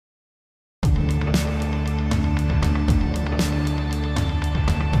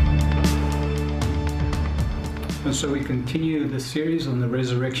And so we continue the series on the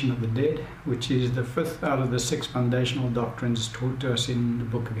resurrection of the dead, which is the fifth out of the six foundational doctrines taught to us in the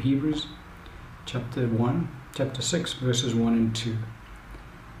book of Hebrews, chapter 6, verses 1 and 2.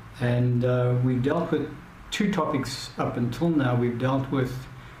 And we've dealt with two topics up until now. We've dealt with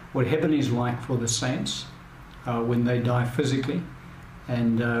what heaven is like for the saints when they die physically,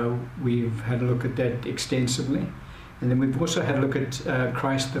 and we've had a look at that extensively. And then we've also had a look at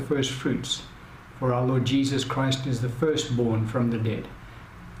Christ the first fruits. For our Lord Jesus Christ is the firstborn from the dead.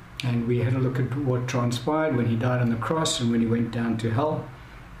 And we had a look at what transpired when he died on the cross and when he went down to hell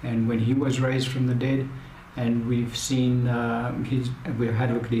and when he was raised from the dead. And we've seen we've had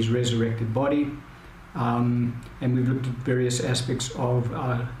a look at his resurrected body, and we've looked at various aspects of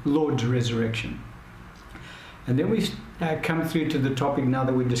our Lord's resurrection. And then we've come through to the topic now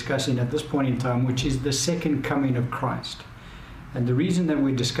that we're discussing at this point in time, which is the second coming of Christ. And the reason that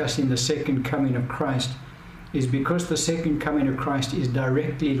we're discussing the second coming of Christ is because the second coming of Christ is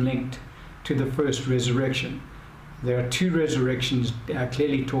directly linked to the first resurrection. There are two resurrections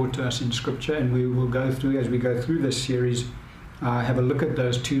clearly taught to us in Scripture, and we will go through, as we go through this series, have a look at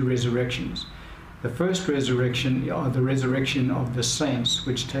those two resurrections. The first resurrection, the resurrection of the saints,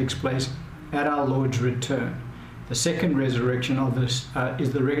 which takes place at our Lord's return. The second resurrection of this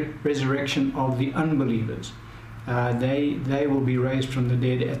is the resurrection of the unbelievers. They will be raised from the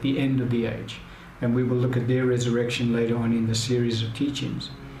dead at the end of the age, and we will look at their resurrection later on in the series of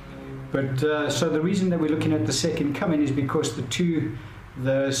teachings. But so the reason that we're looking at the second coming is because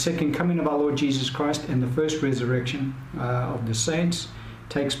the second coming of our Lord Jesus Christ and the first resurrection of the saints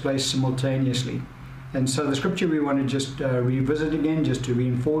takes place simultaneously. And so the scripture we want to just revisit again, just to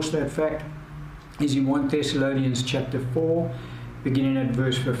reinforce that fact, is in 1 Thessalonians chapter 4, beginning at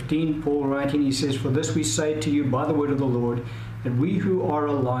verse 15. Paul writing, he says, "For this we say to you by the word of the Lord, that we who are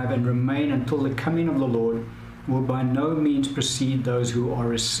alive and remain until the coming of the Lord will by no means precede those who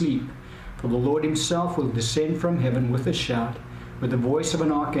are asleep. For the Lord himself will descend from heaven with a shout, with the voice of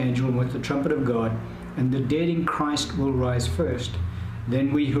an archangel, and with the trumpet of God, and the dead in Christ will rise first.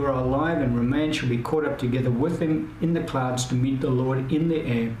 Then we who are alive and remain shall be caught up together with him in the clouds to meet the Lord in the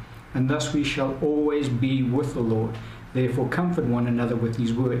air, and thus we shall always be with the Lord. Therefore comfort one another with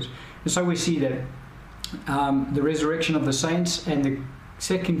these words." And so we see that the resurrection of the saints and the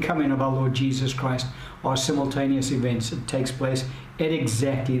second coming of our Lord Jesus Christ are simultaneous events. It takes place at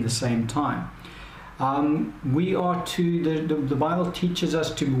exactly the same time. We are the Bible teaches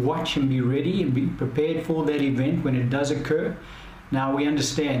us to watch and be ready and be prepared for that event when it does occur. Now we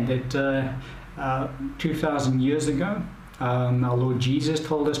understand that 2,000 years ago, our Lord Jesus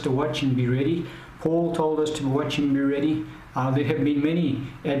told us to watch and be ready. Paul told us to watch and be ready. There have been many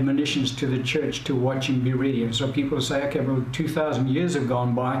admonitions to the church to watch and be ready. And so people say, okay, well, 2,000 years have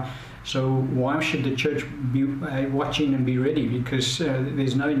gone by, so why should the church be watching and be ready? Because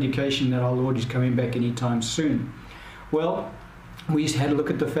there's no indication that our Lord is coming back anytime soon. Well, we had a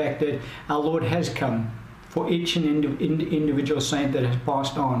look at the fact that our Lord has come for each and individual saint that has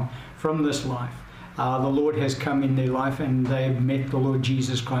passed on from this life. The Lord has come in their life, and they have met the Lord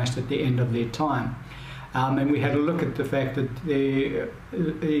Jesus Christ at the end of their time. And we had a look at the fact that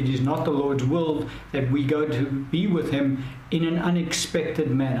it is not the Lord's will that we go to be with him in an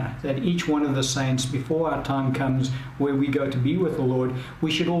unexpected manner, that each one of the saints, before our time comes where we go to be with the Lord, we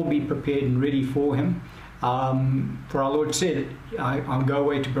should all be prepared and ready for him. For our Lord said, I'll go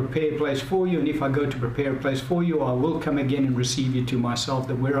away to prepare a place for you, and if I go to prepare a place for you, I will come again and receive you to myself,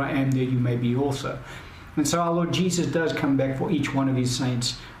 that where I am, there you may be also. And so our Lord Jesus does come back for each one of his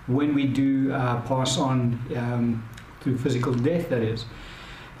saints when we do pass on through physical death, that is.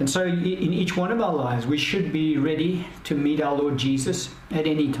 And so in each one of our lives, we should be ready to meet our Lord Jesus at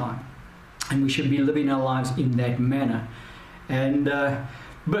any time. And we should be living our lives in that manner. And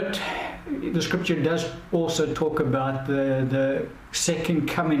but the scripture does also talk about the second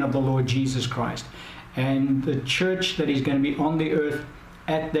coming of the Lord Jesus Christ and the church that is going to be on the earth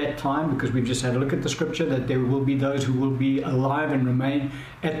at that time, because we've just had a look at the scripture that there will be those who will be alive and remain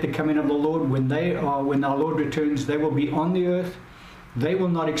at the coming of the Lord. When our Lord returns, they will be on the earth. They will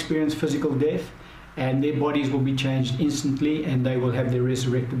not experience physical death, and their bodies will be changed instantly, and they will have their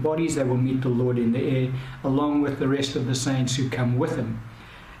resurrected bodies. They will meet the Lord in the air along with the rest of the saints who come with him.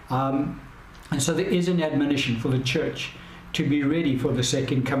 And so there is an admonition for the church to be ready for the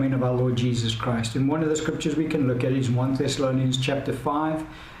second coming of our Lord Jesus Christ. And one of the scriptures we can look at is 1 Thessalonians chapter 5,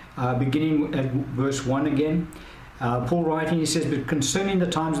 beginning at verse 1 again. Paul writing, he says, "But concerning the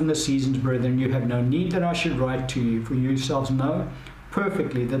times and the seasons, brethren, you have no need that I should write to you, for you yourselves know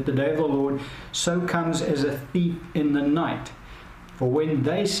perfectly that the day of the Lord so comes as a thief in the night. For when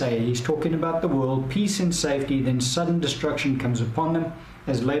they say," he's talking about the world, "peace and safety, then sudden destruction comes upon them,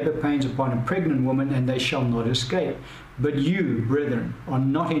 as labor pains upon a pregnant woman, and they shall not escape. But you, brethren, are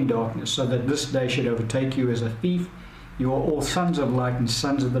not in darkness, so that this day should overtake you as a thief. You are all sons of light and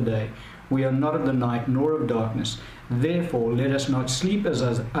sons of the day. We are not of the night nor of darkness. Therefore let us not sleep as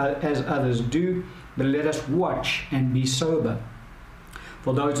others do, but let us watch and be sober.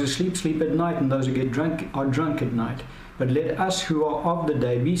 For those who sleep, sleep at night, and those who get drunk are drunk at night. But let us who are of the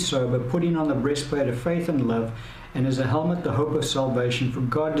day be sober, putting on the breastplate of faith and love, and as a helmet the hope of salvation. For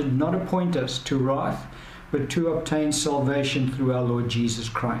God did not appoint us to wrath, but to obtain salvation through our Lord Jesus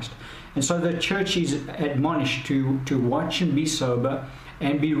Christ." And so the church is admonished to watch and be sober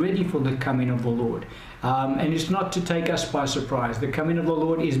and be ready for the coming of the Lord. And it's not to take us by surprise. The coming of the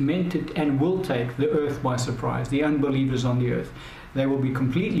Lord is meant to and will take the earth by surprise, the unbelievers on the earth. They will be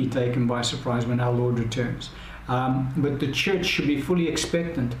completely taken by surprise when our Lord returns. But the church should be fully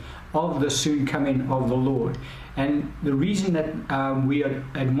expectant of the soon coming of the Lord. And the reason that we are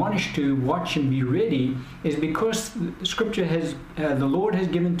admonished to watch and be ready is because Scripture has, the Lord has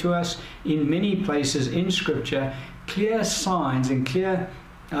given to us in many places in Scripture clear signs and clear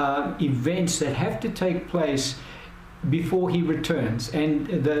events that have to take place before he returns. And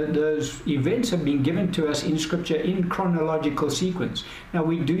those events have been given to us in Scripture in chronological sequence. Now,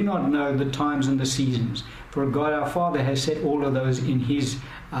 we do not know the times and the seasons, for God our Father has set all of those in his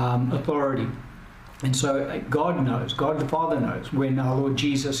authority. And so God knows, God the Father knows when our Lord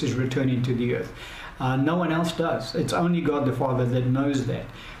Jesus is returning to the earth. No one else does. It's only God the Father that knows that.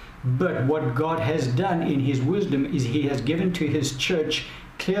 But what God has done in his wisdom is he has given to his church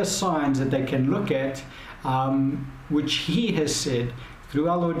clear signs that they can look at, which he has said through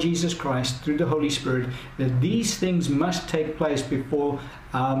our Lord Jesus Christ, through the Holy Spirit, that these things must take place before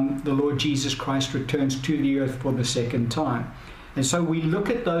the Lord Jesus Christ returns to the earth for the second time. And so we look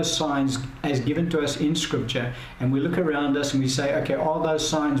at those signs as given to us in Scripture, and we look around us and we say, okay, are those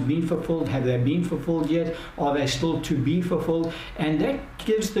signs being fulfilled? Have they been fulfilled yet? Are they still to be fulfilled? And that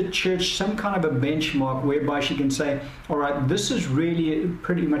gives the church some kind of a benchmark whereby she can say, all right, this is really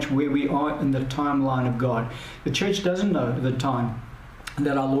pretty much where we are in the timeline of God. The church doesn't know the time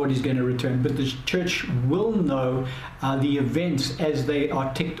that our Lord is going to return, but the church will know the events as they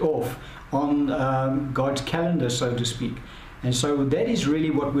are ticked off on God's calendar, so to speak. And so that is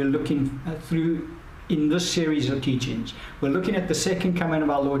really what we're looking through in this series of teachings. We're looking at the second coming of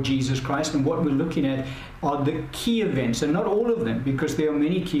our Lord Jesus Christ, and what we're looking at are the key events, and not all of them, because there are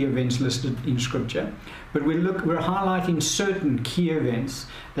many key events listed in Scripture, but we're highlighting certain key events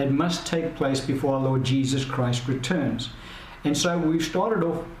that must take place before our Lord Jesus Christ returns. And so we've started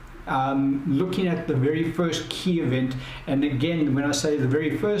off looking at the very first key event. And again, when I say the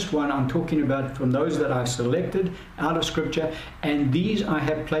very first one, I'm talking about from those that I've selected out of Scripture, and these I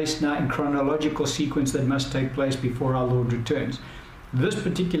have placed now in chronological sequence that must take place before our Lord returns. This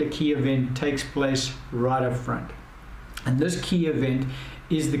particular key event takes place right up front, and this key event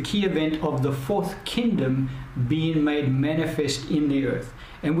is the key event of the fourth kingdom being made manifest in the earth.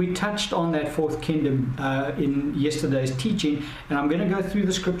 And we touched on that fourth kingdom in yesterday's teaching, and I'm going to go through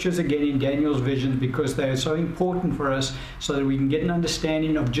the Scriptures again in Daniel's visions because they are so important for us, so that we can get an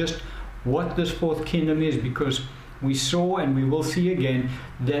understanding of just what this fourth kingdom is, because we saw and we will see again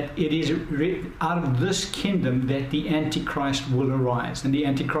that it is out of this kingdom that the Antichrist will arise. And the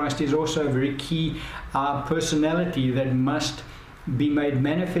Antichrist is also a very key personality that must be made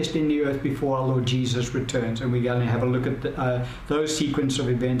manifest in the earth before our Lord Jesus returns. And we're going to have a look at those sequence of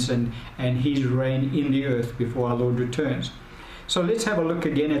events and his reign in the earth before our Lord returns. So let's have a look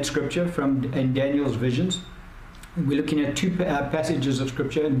again at Scripture in Daniel's visions. We're looking at two passages of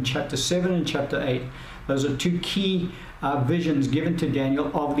Scripture in chapter 7 and chapter 8. Those are two key visions given to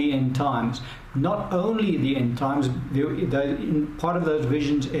Daniel of the end times. Not only the end times, part of those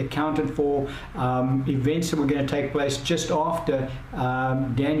visions accounted for events that were going to take place just after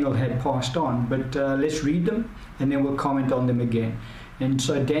Daniel had passed on. But let's read them and then we'll comment on them again. And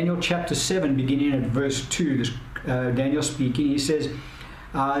so Daniel chapter 7, beginning at verse 2, Daniel speaking, he says,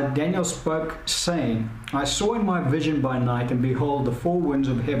 Daniel spoke, saying, I saw in my vision by night, and behold, the four winds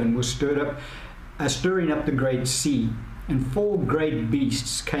of heaven were stirring up the great sea, and four great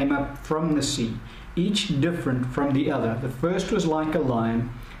beasts came up from the sea, each different from the other. The first was like a lion,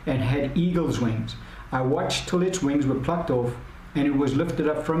 and had eagle's wings. I watched till its wings were plucked off, and it was lifted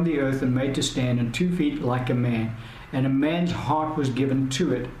up from the earth and made to stand on 2 feet like a man, and a man's heart was given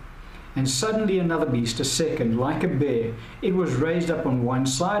to it. And suddenly another beast, a second, like a bear. It was raised up on one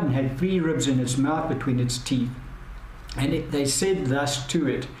side and had 3 ribs in its mouth between its teeth. And they said thus to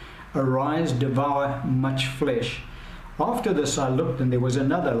it, Arise, devour much flesh. After this I looked, and there was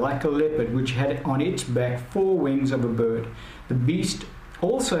another like a leopard, which had on its back 4 wings of a bird. The beast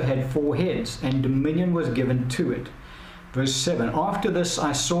also had 4 heads, and dominion was given to it. Verse 7, After this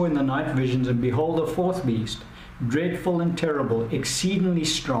I saw in the night visions, and behold, a 4th beast, dreadful and terrible, exceedingly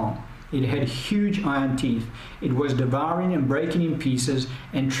strong. It had huge iron teeth. It was devouring and breaking in pieces,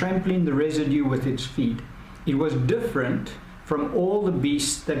 and trampling the residue with its feet. It was different from all the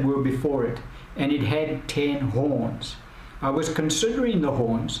beasts that were before it, and it had 10 horns. I was considering the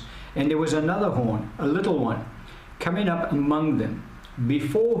horns, and there was another horn, a little one, coming up among them,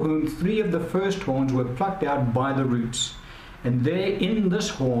 before whom 3 of the first horns were plucked out by the roots. And there in this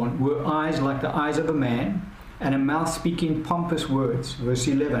horn were eyes like the eyes of a man, and a mouth speaking pompous words. Verse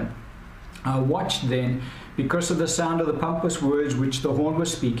 11. I watched then, because of the sound of the pompous words which the horn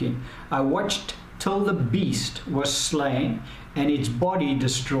was speaking, I watched till the beast was slain, and its body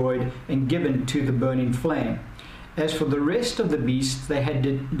destroyed and given to the burning flame. As for the rest of the beasts, they had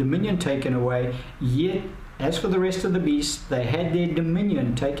dominion taken away, yet as for the rest of the beasts, they had their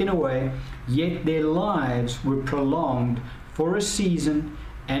dominion taken away, yet their lives were prolonged for a season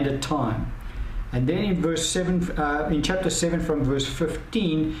and a time. And then in verse 7, in chapter 7 from verse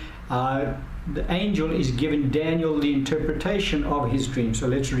 15, the angel is giving Daniel the interpretation of his dream. So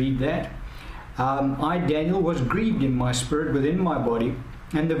let's read that. I, Daniel, was grieved in my spirit within my body,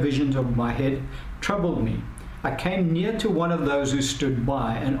 and the visions of my head troubled me. I came near to one of those who stood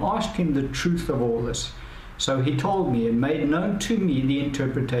by, and asked him the truth of all this. So he told me, and made known to me the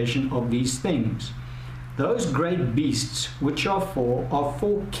interpretation of these things. Those great beasts which are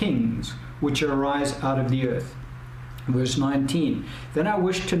 4 kings, which arise out of the earth. Verse 19, Then I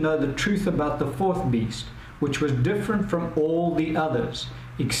wished to know the truth about the 4th beast, which was different from all the others,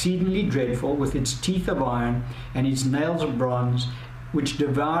 exceedingly dreadful, with its teeth of iron and its nails of bronze, which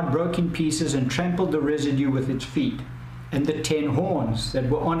devoured, broke in pieces, and trampled the residue with its feet, and the 10 horns that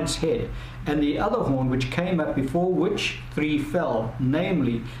were on its head, and the other horn which came up, before which 3 fell,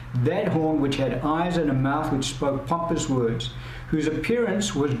 namely, that horn which had eyes and a mouth which spoke pompous words, whose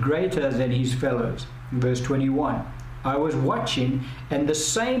appearance was greater than his fellows. Verse 21, I was watching, and the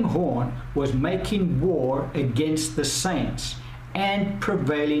same horn was making war against the saints, and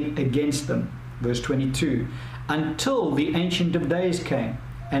prevailing against them. Verse 22, until the Ancient of Days came,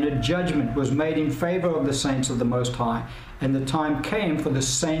 and a judgment was made in favor of the saints of the Most High, and the time came for the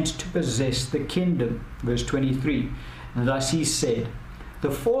saints to possess the kingdom. Verse 23, and thus he said, the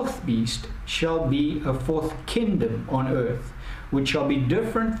 4th beast shall be a 4th kingdom on earth, which shall be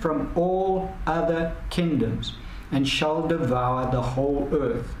different from all other kingdoms, and shall devour the whole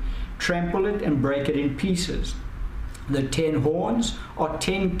earth, trample it and break it in pieces. The 10 horns are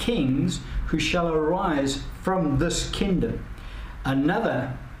 10 kings who shall arise from this kingdom.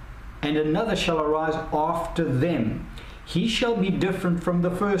 Another shall arise after them. He shall be different from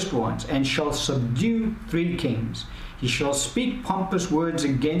the first ones, and shall subdue 3 kings. He shall speak pompous words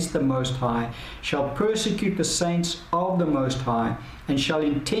against the Most High, shall persecute the saints of the Most High, and shall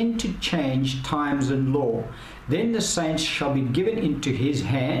intend to change times and law. Then the saints shall be given into his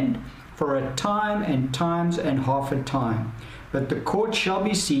hand for a time and times and half a time. But the court shall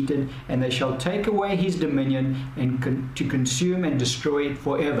be seated, and they shall take away his dominion, and to consume and destroy it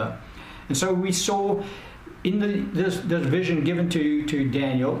forever. And so we saw in this vision given to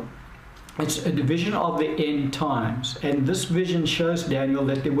Daniel, it's a vision of the end times. And this vision shows Daniel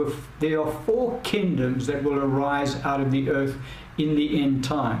that there are 4 kingdoms that will arise out of the earth in the end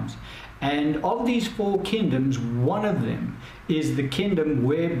times. And of these 4 kingdoms, one of them is the kingdom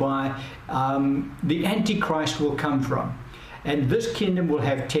whereby the Antichrist will come from. And this kingdom will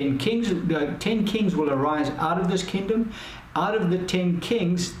have 10 kings. 10 kings will arise out of this kingdom. Out of the 10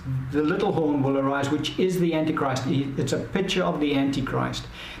 kings, the little horn will arise, which is the Antichrist. It's a picture of the Antichrist.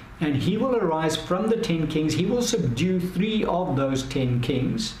 And he will arise from the 10 kings. He will subdue 3 of those 10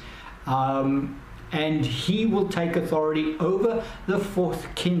 kings. And he will take authority over the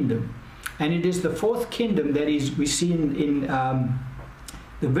 4th kingdom. And it is the 4th kingdom that is, we see in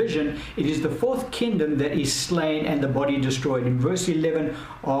the vision, it is the 4th kingdom that is slain and the body destroyed. In verse 11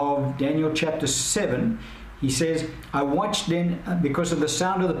 of Daniel chapter 7, he says, I watched then, because of the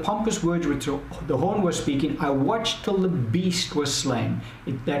sound of the pompous words which the horn was speaking, I watched till the beast was slain.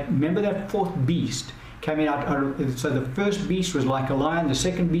 Remember that 4th beast coming out. So the first beast was like a lion, the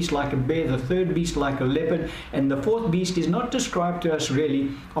second beast like a bear, the third beast like a leopard, and the 4th beast is not described to us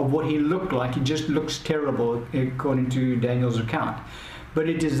really of what he looked like. He just looks terrible according to Daniel's account. But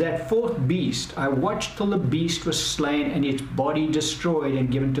it is that 4th beast. I watched till the beast was slain and its body destroyed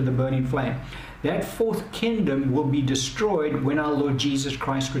and given to the burning flame. That 4th kingdom will be destroyed when our Lord Jesus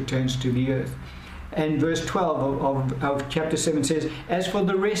Christ returns to the earth. and verse 12 of chapter 7 says, as for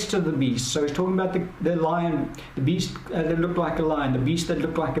the rest of the beasts, so he's talking about the lion, the beast that looked like a lion, the beast that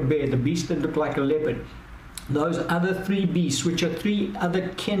looked like a bear, the beast that looked like a leopard, those other three beasts, which are three other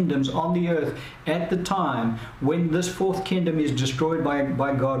kingdoms on the earth at the time when this fourth kingdom is destroyed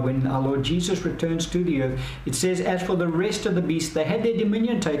by God, when our Lord Jesus returns to the earth. It says, as for the rest of the beasts, they had their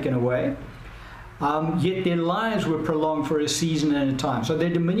dominion taken away, yet their lives were prolonged for a season and a time. So their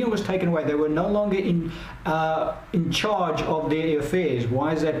dominion was taken away. They were no longer in charge of their affairs.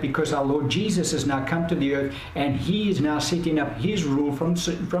 Why is that? Because our Lord Jesus has now come to the earth, and he is now setting up his rule from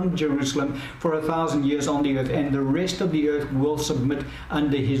Jerusalem for 1,000 years on the earth, and the rest of the earth will submit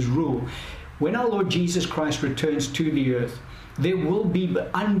under his rule. When our Lord Jesus Christ returns to the earth, there will be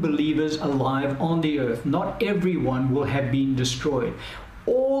unbelievers alive on the earth. Not everyone will have been destroyed.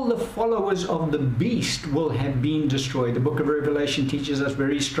 All the followers of the beast will have been destroyed. The book of Revelation teaches us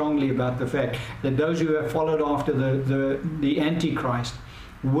very strongly about the fact that those who have followed after the Antichrist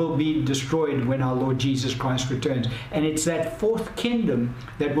will be destroyed when our Lord Jesus Christ returns. And it's that fourth kingdom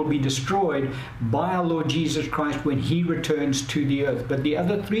that will be destroyed by our Lord Jesus Christ when he returns to the earth. But the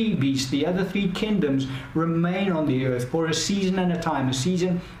other three beasts, the other three kingdoms, remain on the earth for a season and a time. A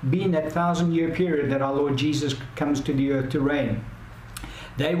season being that 1,000-year period that our Lord Jesus comes to the earth to reign.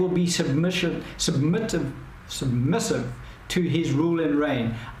 They will be submissive to his rule and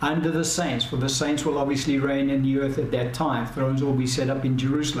reign under the saints, for the saints will obviously reign in the earth at that time. Thrones will be set up in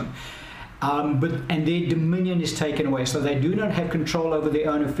Jerusalem. And their dominion is taken away, so they do not have control over their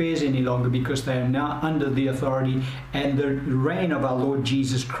own affairs any longer, because they are now under the authority and the reign of our Lord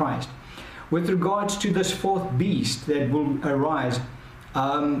Jesus Christ. With regards to this fourth beast that will arise,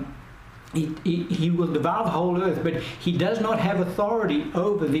 he will devour the whole earth, but he does not have authority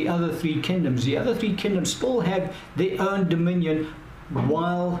over the other three kingdoms. The other three kingdoms still have their own dominion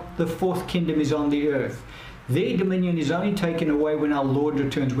while the fourth kingdom is on the earth. Their dominion is only taken away when our Lord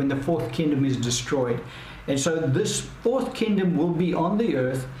returns, when the fourth kingdom is destroyed. And so this fourth kingdom will be on the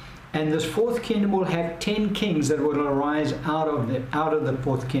earth, and this fourth kingdom will have 10 kings that will arise out of the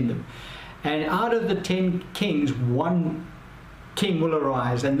fourth kingdom. And out of the 10 kings, one king will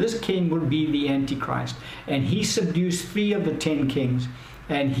arise, and this king will be the Antichrist, and he subdues 3 of the 10 kings,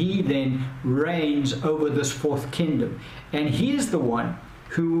 and he then reigns over this fourth kingdom. And he is the one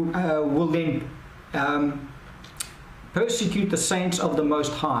who will then persecute the saints of the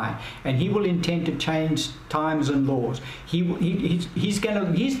Most High, and he will intend to change times and laws. He's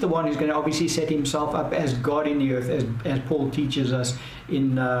the one who's going to obviously set himself up as God in the earth, as Paul teaches us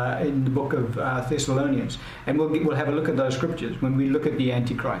in the book of Thessalonians, and we'll have a look at those scriptures when we look at the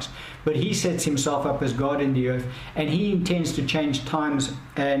Antichrist. But he sets himself up as God in the earth, and he intends to change times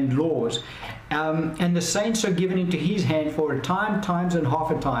and laws. And the saints are given into his hand for a time, times and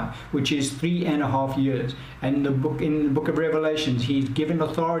half a time, which is 3.5 years. And in the book of Revelations, he's given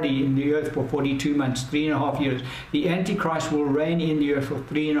authority in the earth for 42 months, 3.5 years. The Antichrist will reign in the earth for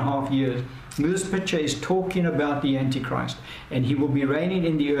 3.5 years. This picture is talking about the Antichrist, and he will be reigning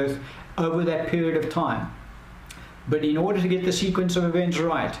in the earth over that period of time. But in order to get the sequence of events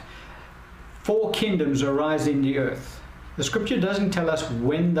right, 4 kingdoms arise in the earth. The scripture doesn't tell us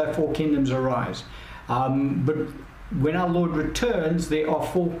when the 4 kingdoms arise, but when our Lord returns, there are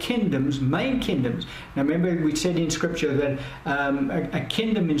 4 kingdoms, main kingdoms. Now remember, we said in scripture that a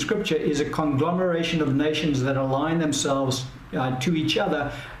kingdom in scripture is a conglomeration of nations that align themselves to each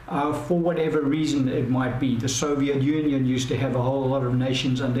other for whatever reason it might be. The Soviet Union used to have a whole lot of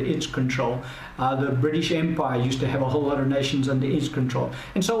nations under its control. The British Empire used to have a whole lot of nations under its control.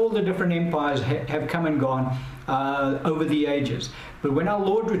 And so all the different empires have come and gone over the ages. But when our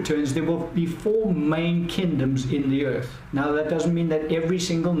Lord returns, there will be 4 main kingdoms in the earth. Now that doesn't mean that every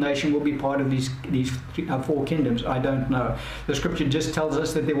single nation will be part of these 4 kingdoms. I don't know. The scripture just tells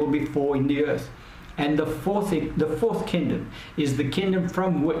us that there will be 4 in the earth. And the fourth kingdom is the kingdom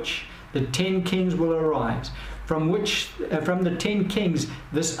from which the 10 kings will arise. From the 10 kings,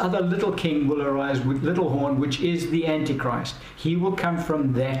 this other little king will arise with little horn, which is the Antichrist. He will come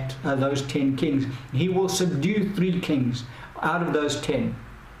from those 10 kings. He will subdue 3 kings out of those 10.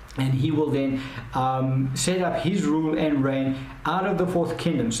 And he will then set up his rule and reign out of the fourth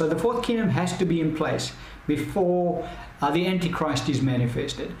kingdom. So the fourth kingdom has to be in place before the Antichrist is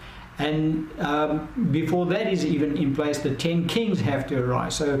manifested. And before that is even in place, the 10 kings have to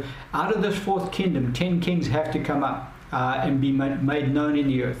arise. So out of this fourth kingdom, 10 kings have to come up and be made known in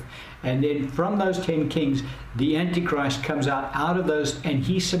the earth. And then from those 10 kings, the Antichrist comes out of those, and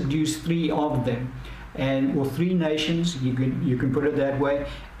he subdues 3 of them. Or 3 nations, you can put it that way.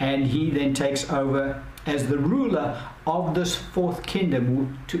 And he then takes over as the ruler of this fourth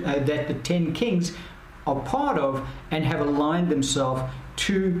kingdom that the 10 kings are part of and have aligned themselves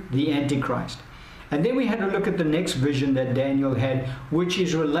to the Antichrist. And then we had a look at the next vision that Daniel had, which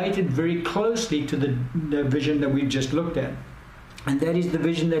is related very closely to the vision that we've just looked at. And that is the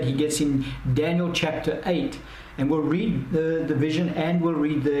vision that he gets in Daniel chapter 8. And we'll read the vision, and we'll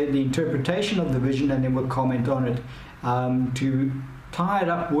read the interpretation of the vision, and then we'll comment on it to tie it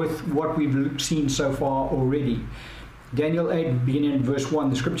up with what we've seen so far already. Daniel 8, beginning in verse 1,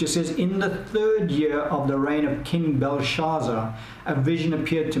 the scripture says, "In the 3rd year of the reign of King Belshazzar, a vision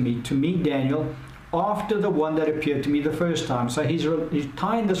appeared to me, Daniel, after the one that appeared to me the first time." So he's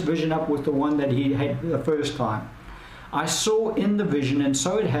tying this vision up with the one that he had the first time. "I saw in the vision, and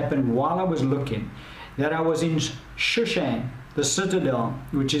so it happened while I was looking, that I was in Shushan, the citadel,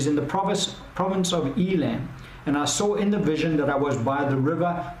 which is in the province of Elam. And I saw in the vision that I was by the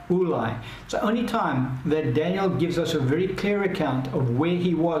river Ulai." It's the only time that Daniel gives us a very clear account of where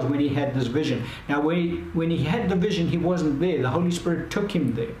he was when he had this vision. Now, when he had the vision, he wasn't there. The Holy Spirit took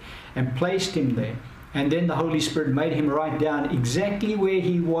him there and placed him there. And then the Holy Spirit made him write down exactly where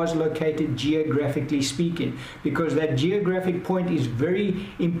he was located, geographically speaking, because that geographic point is very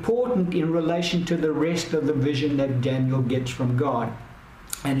important in relation to the rest of the vision that Daniel gets from God.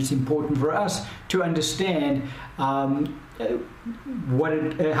 And it's important for us to understand how it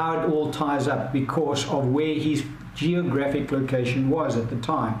all ties up because of where his geographic location was at the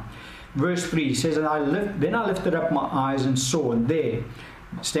time. Verse 3 says, "Then I lifted up my eyes and saw, and there,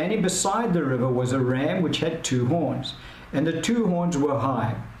 standing beside the river, was a ram which had 2 horns. And the 2 horns were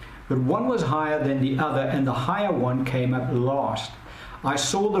high, but one was higher than the other, and the higher one came up last. I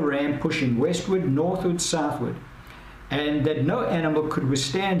saw the ram pushing westward, northward, southward, and that no animal could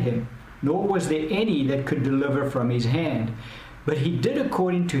withstand him, nor was there any that could deliver from his hand. But he did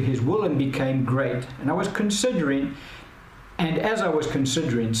according to his will and became great. And I was considering, and as I was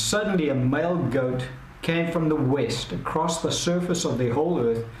considering, suddenly a male goat came from the west across the surface of the whole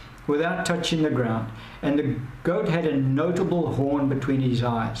earth without touching the ground. And the goat had a notable horn between his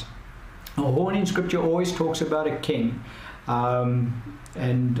eyes." A horn in Scripture always talks about a king and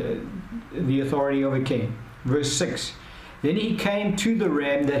the authority of a king. Verse 6, "Then he came to the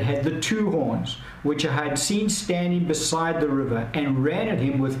ram that had the 2 horns, which I had seen standing beside the river, and ran at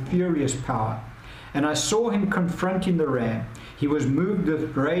him with furious power. And I saw him confronting the ram. He was moved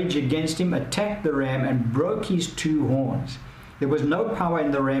with rage against him, attacked the ram, and broke his 2 horns. There was no power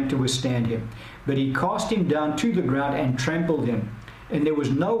in the ram to withstand him, but he cast him down to the ground and trampled him. And there was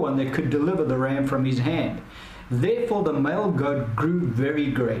no one that could deliver the ram from his hand. Therefore the male goat grew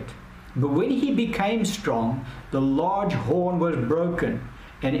very great. But when he became strong, the large horn was broken,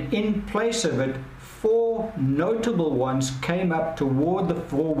 and in place of it 4 notable ones came up toward the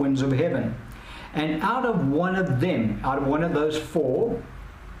 4 winds of heaven. And out of one of them, out of one of those 4,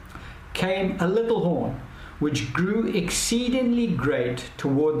 came a little horn, which grew exceedingly great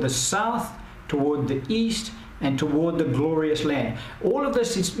toward the south, toward the east, and toward the glorious land." All of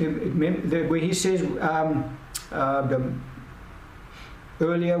this is where he says,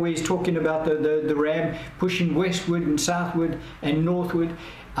 earlier where he's talking about the ram pushing westward and southward and northward.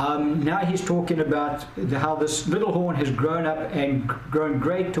 Now he's talking about how this little horn has grown up and grown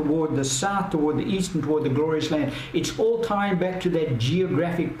great toward the south, toward the east, and toward the glorious land. It's all tying back to that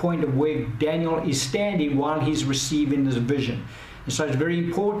geographic point of where Daniel is standing while he's receiving this vision. And so it's very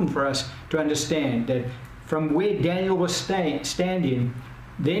important for us to understand that from where Daniel was standing,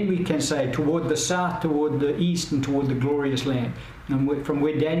 then we can say toward the south, toward the east, and toward the glorious land. And from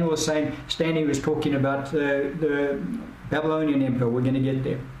where Daniel was standing, he was talking about the Babylonian Empire. We're going to get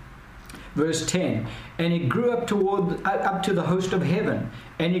there. Verse 10, "And it grew up to the host of heaven,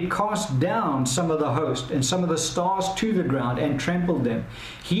 and it cast down some of the host and some of the stars to the ground and trampled them.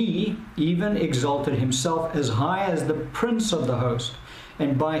 He even exalted himself as high as the prince of the host.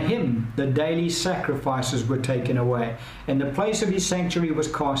 And by him the daily sacrifices were taken away, and the place of his sanctuary was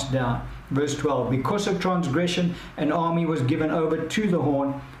cast down." Verse 12, "Because of transgression, an army was given over to the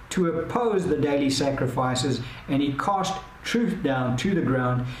horn to oppose the daily sacrifices, and he cast truth down to the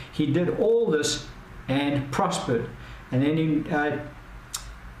ground. He did all this and prospered." And then in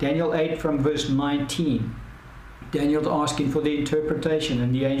Daniel 8 from verse 19, Daniel's asking for the interpretation,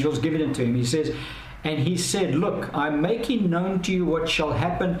 and the angel's giving it to him. He says, "And he said, Look, I'm making known to you what shall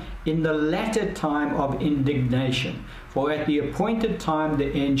happen in the latter time of indignation. For at the appointed time the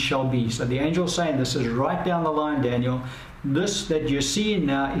end shall be." So the angel's saying, this is right down the line, Daniel. This that you're seeing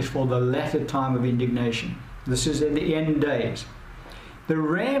now is for the latter time of indignation. This is at the end days. "The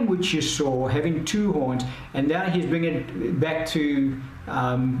ram which you saw having 2 horns," and now he's bringing it back to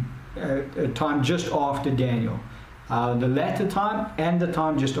a time just after Daniel. the latter time and the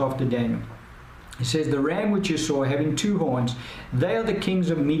time just after Daniel. It says, the ram which you saw having 2 horns, they are the kings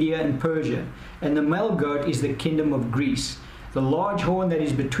of Media and Persia, and the male goat is the kingdom of Greece. The large horn that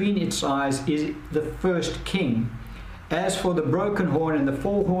is between its eyes is the first king. As for the broken horn and the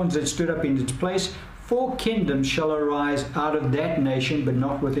 4 horns that stood up in its place, 4 kingdoms shall arise out of that nation, but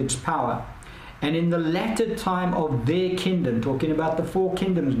not with its power. And in the latter time of their kingdom, talking about the 4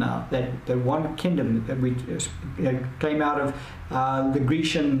 kingdoms now, that the one kingdom that came out of the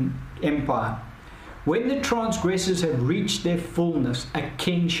Grecian Empire. When the transgressors have reached their fullness, a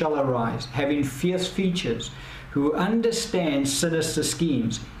king shall arise, having fierce features, who understands sinister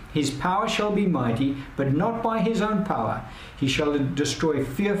schemes. His power shall be mighty, but not by his own power. He shall destroy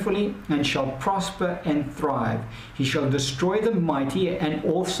fearfully, and shall prosper and thrive. He shall destroy the mighty and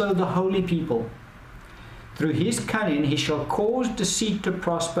also the holy people. Through his cunning he shall cause deceit to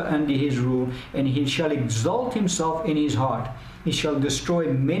prosper under his rule, and he shall exalt himself in his heart. He shall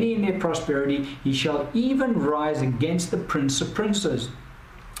destroy many in their prosperity. He shall even rise against the prince of princes.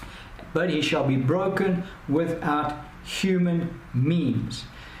 But he shall be broken without human means.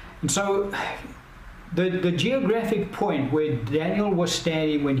 And so the geographic point where Daniel was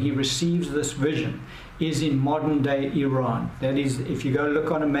standing when he receives this vision is in modern day Iran. That is, if you go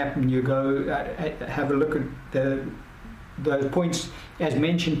look on a map and you go have a look at those points as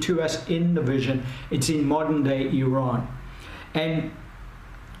mentioned to us in the vision, it's in modern day Iran. And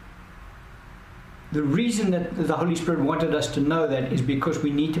the reason that the Holy Spirit wanted us to know that is because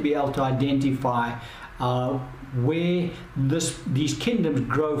we need to be able to identify where these kingdoms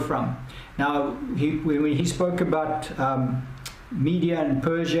grow from. Now, when he spoke about Media and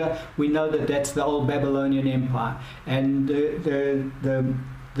Persia, we know that that's the old Babylonian Empire, and the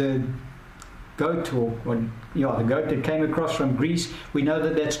goat, the goat that came across from Greece, we know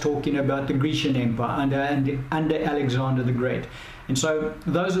that that's talking about the Grecian Empire under Alexander the Great. And so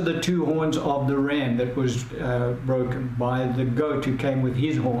those are the 2 horns of the ram that was broken by the goat who came with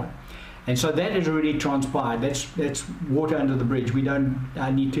his horn. And so that has already transpired. That's water under the bridge. We don't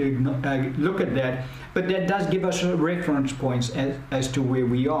need to look at that, but that does give us reference points as to where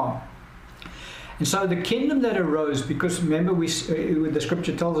we are. And so the kingdom that arose, because remember the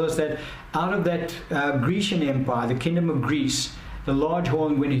scripture tells us that out of that Grecian Empire, the kingdom of Greece, the large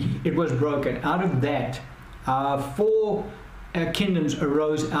horn, when it was broken, out of that 4 kingdoms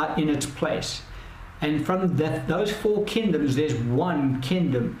arose out in its place. And from those 4 kingdoms, there's one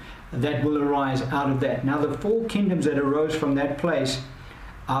kingdom that will arise out of that. Now the 4 kingdoms that arose from that place,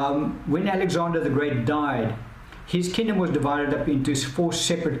 when Alexander the Great died, his kingdom was divided up into 4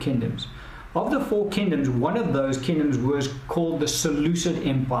 separate kingdoms. Of the 4 kingdoms, one of those kingdoms was called the Seleucid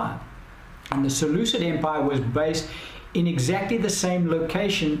Empire. And the Seleucid Empire was based in exactly the same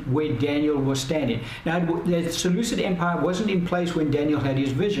location where Daniel was standing. Now, the Seleucid Empire wasn't in place when Daniel had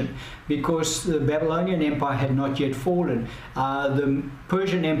his vision, because the Babylonian Empire had not yet fallen. The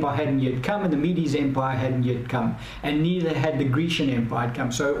Persian Empire hadn't yet come, and the Medes Empire hadn't yet come, and neither had the Grecian Empire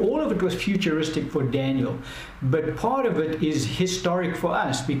come. So all of it was futuristic for Daniel. But part of it is historic for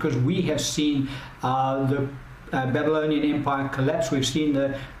us, because we have seen the Babylonian Empire collapse. We've seen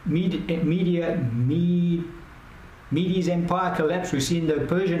the Medes Empire collapse, we've seen the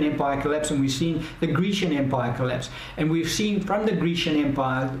Persian Empire collapse, and we've seen the Grecian Empire collapse. And we've seen from the Grecian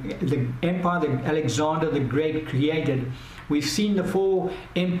Empire, the empire that Alexander the Great created, we've seen the 4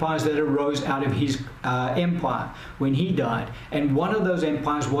 empires that arose out of his empire when he died. And one of those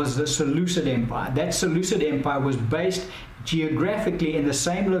empires was the Seleucid Empire. That Seleucid Empire was based geographically in the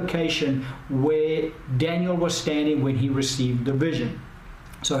same location where Daniel was standing when he received the vision.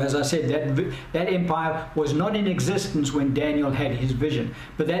 So as I said, that empire was not in existence when Daniel had his vision,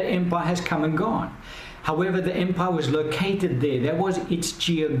 but that empire has come and gone. However, the empire was located there. That was its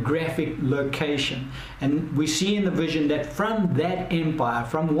geographic location. And we see in the vision that from that empire,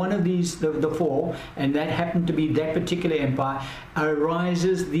 from one of these, the 4, and that happened to be that particular empire,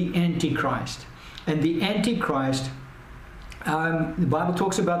 arises the Antichrist. And the Antichrist, the Bible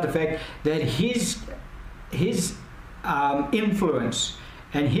talks about the fact that his influence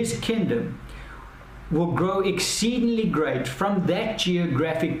and his kingdom will grow exceedingly great from that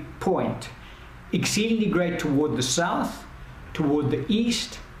geographic point, exceedingly great toward the south, toward the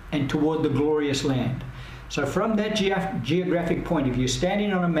east, and toward the glorious land. So from that geographic point, if you're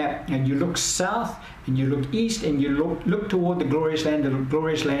standing on a map and you look south and you look east and you look toward the glorious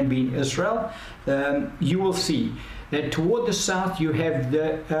land being Israel, you will see that toward the south you have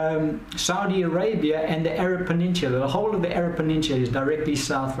the Saudi Arabia and the Arab Peninsula. The whole of the Arab Peninsula is directly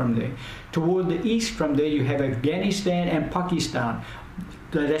south from there. Toward the east from there you have Afghanistan and Pakistan.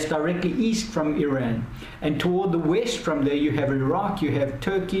 that's directly east from Iran. And toward the west from there you have Iraq, you have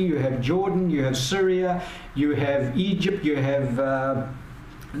Turkey, you have Jordan, you have Syria, you have Egypt, you have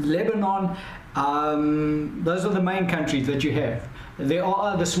Lebanon. Those are the main countries that you have. There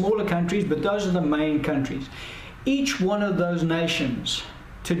are other smaller countries, but those are the main countries. Each one of those nations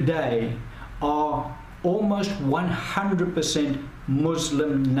today are almost 100%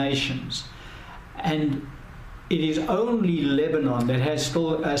 Muslim nations. And it is only Lebanon that has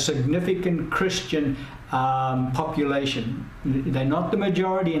still a significant Christian population. They're not the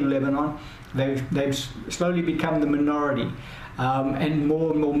majority in Lebanon. They've slowly become the minority. And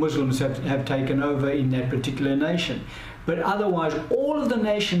more Muslims have taken over in that particular nation. But otherwise, all of the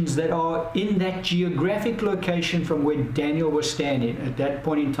nations that are in that geographic location from where Daniel was standing at that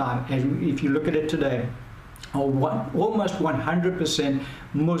point in time, and if you look at it today, are almost 100%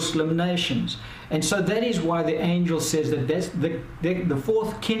 Muslim nations. And so that is why the angel says that the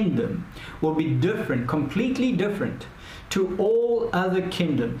fourth kingdom will be different, completely different to all other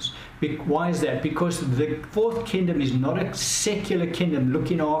kingdoms. Why is that? Because the fourth kingdom is not a secular kingdom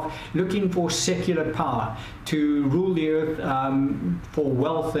looking for secular power to rule the earth for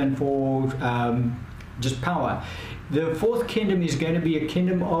wealth and for just power. The fourth kingdom is going to be a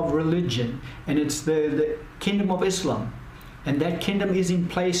kingdom of religion, and it's the kingdom of Islam. And that kingdom is in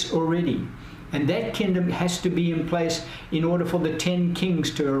place already. And that kingdom has to be in place in order for the 10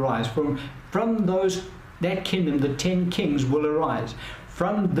 kings to arise. From that kingdom, the 10 kings will arise.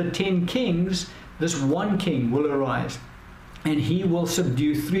 From the 10 kings, this one king will arise, and he will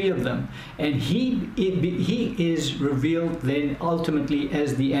subdue 3 of them. And he is revealed then ultimately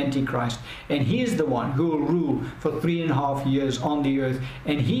as the Antichrist. And he is the one who will rule for 3.5 years on the earth.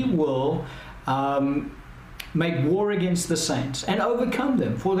 And he will make war against the saints and overcome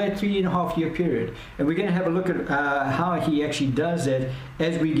them for that 3.5 year period. And we're going to have a look at how he actually does that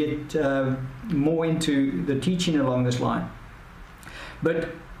as we get more into the teaching along this line. But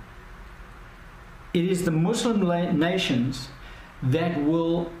it is the Muslim nations that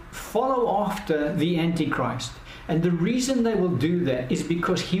will follow after the Antichrist. And the reason they will do that is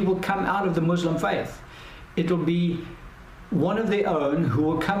because he will come out of the Muslim faith. It will be one of their own who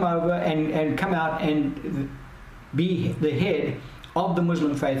will come over and come out and be the head of the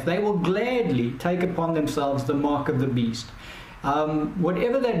Muslim faith. They will gladly take upon themselves the mark of the beast.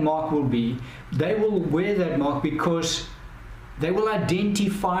 Whatever that mark will be, they will wear that mark because they will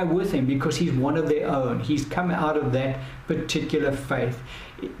identify with him, because he's one of their own. He's come out of that particular faith.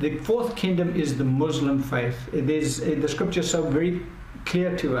 The fourth kingdom is the Muslim faith. The scripture is so very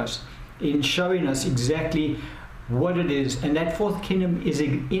clear to us in showing us exactly what it is. And that fourth kingdom is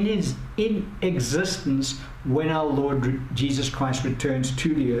in existence when our Lord Jesus Christ returns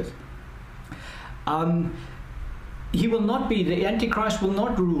to the earth. The Antichrist will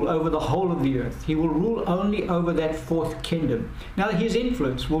not rule over the whole of the earth. He will rule only over that fourth kingdom. Now his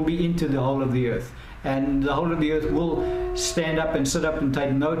influence will be into the whole of the earth. And the whole of the earth will stand up and sit up and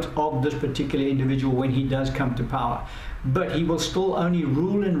take note of this particular individual when he does come to power. But he will still only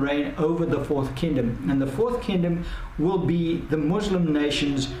rule and reign over the fourth kingdom. And the fourth kingdom will be the Muslim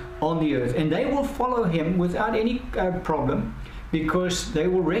nations on the earth. And they will follow him without any problem, because they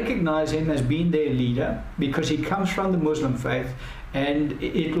will recognize him as being their leader, because he comes from the Muslim faith, and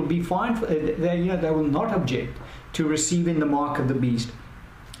it will be fine. They will not object to receiving the mark of the beast.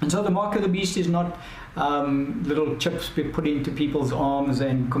 And so the mark of the beast is not little chips put into people's arms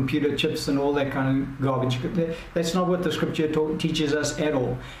and computer chips and all that kind of garbage. That's not what the scripture teaches us at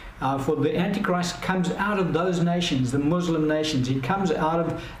all. For the Antichrist comes out of those nations, the Muslim nations. He comes out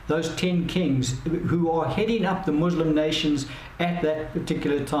of those 10 kings who are heading up the Muslim nations at that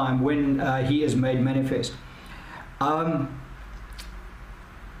particular time when he is made manifest. What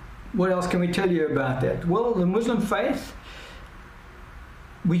else can we tell you about that? Well, the Muslim faith,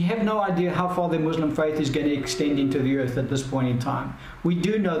 we have no idea how far the Muslim faith is going to extend into the earth at this point in time. We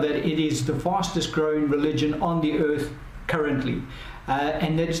do know that it is the fastest growing religion on the earth currently.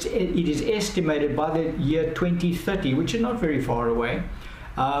 And that it is estimated by the year 2030, which is not very far away,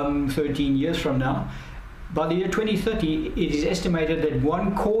 13 years from now. By the year 2030, it is estimated that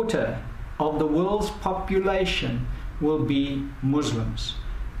 1/4 of the world's population will be Muslims.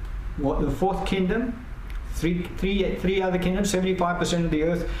 The fourth kingdom, three other kingdoms, 75% of the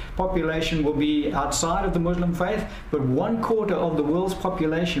earth population will be outside of the Muslim faith, but 1/4 of the world's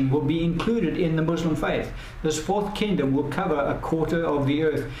population will be included in the Muslim faith. This fourth kingdom will cover 1/4 of the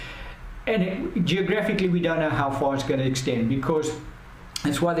earth. And geographically, we don't know how far it's going to extend, because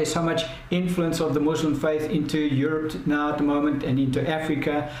that's why there's so much influence of the Muslim faith into Europe now at the moment, and into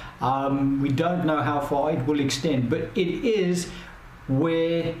Africa. We don't know how far it will extend, but it is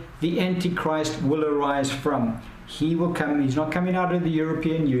where the Antichrist will arise from. He will come, he's not coming out of the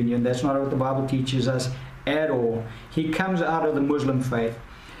European Union. That's not what the Bible teaches us at all. He comes out of the Muslim faith.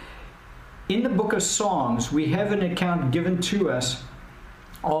 In the book of Psalms, we have an account given to us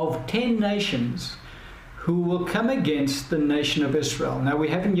of 10 nations who will come against the nation of Israel. Now, we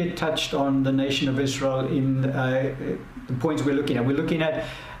haven't yet touched on the nation of Israel in the points we're looking at. We're looking at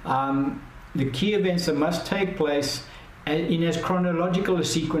the key events that must take place in as chronological a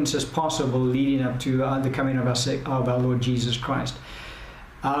sequence as possible leading up to the coming of our Lord Jesus Christ.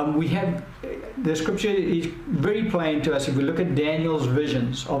 We have, the scripture is very plain to us if we look at Daniel's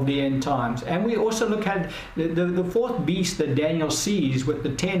visions of the end times. And we also look at the fourth beast that Daniel sees with the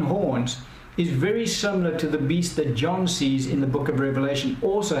 10 horns is very similar to the beast that John sees in the book of Revelation,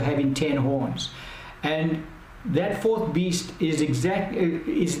 also having 10 horns. And that fourth beast is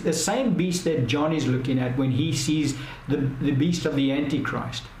the same beast that John is looking at when he sees the beast of the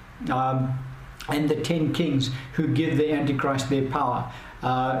Antichrist, and the 10 kings who give the Antichrist their power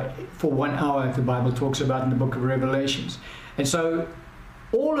for 1 hour, the Bible talks about in the book of Revelations. And so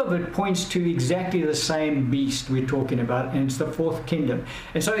all of it points to exactly the same beast we're talking about, and it's the fourth kingdom.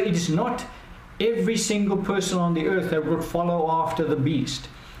 And so it is not every single person on the earth that will follow after the beast.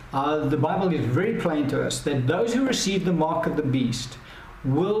 The Bible is very plain to us that those who receive the mark of the beast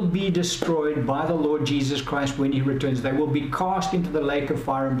will be destroyed by the Lord Jesus Christ when he returns. They will be cast into the lake of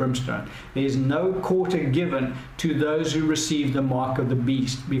fire and brimstone. There is no quarter given to those who receive the mark of the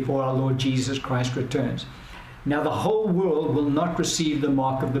beast before our Lord Jesus Christ returns. Now, the whole world will not receive the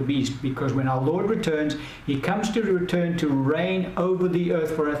mark of the beast, because when our Lord returns, he comes to return to reign over the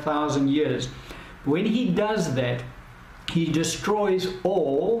earth for 1,000 years. When he does that, he destroys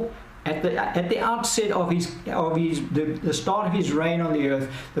all at the outset of the start of his reign on the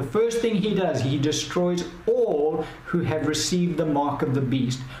earth. The first thing he does, he destroys all who have received the mark of the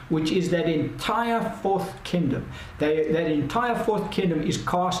beast, which is that entire fourth kingdom. That entire fourth kingdom is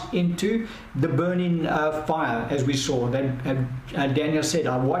cast into the burning fire, as we saw. That Daniel said,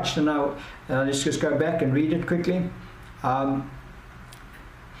 I watched, and now let's just go back and read it quickly. Bear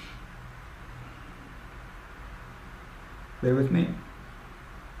with me.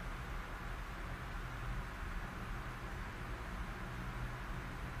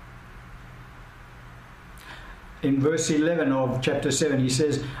 In verse 11 of chapter 7, he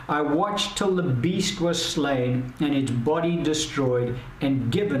says, I watched till the beast was slain and its body destroyed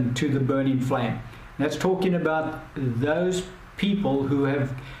and given to the burning flame. That's talking about those people who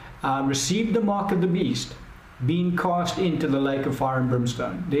have received the mark of the beast, being cast into the lake of fire and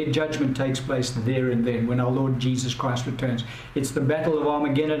brimstone. Their judgment takes place there and then when our Lord Jesus Christ returns. It's the battle of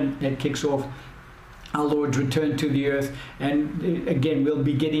Armageddon that kicks off our Lord's return to the earth. And again, we'll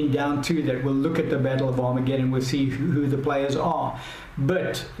be getting down to that. We'll look at the battle of Armageddon. We'll see who the players are.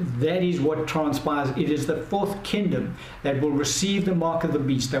 But that is what transpires. It is the fourth kingdom that will receive the mark of the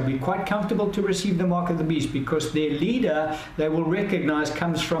beast. They'll be quite comfortable to receive the mark of the beast, because their leader, they will recognize,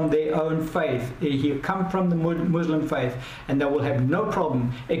 comes from their own faith. He'll come from the Muslim faith, and they will have no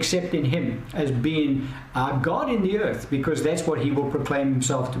problem accepting him as being God in the earth, because that's what he will proclaim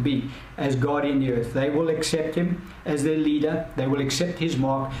himself to be, as God in the earth. They will accept him as their leader. They will accept his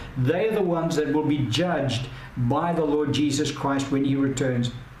mark. They are the ones that will be judged by the Lord Jesus Christ when he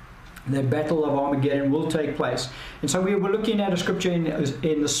returns. The battle of Armageddon will take place. And so we were looking at a scripture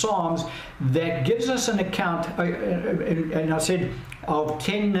in the Psalms that gives us an account, and I said, of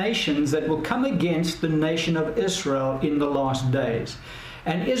 10 nations that will come against the nation of Israel in the last days.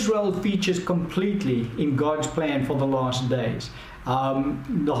 And Israel features completely in God's plan for the last days.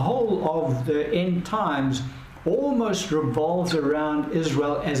 The whole of the end times almost revolves around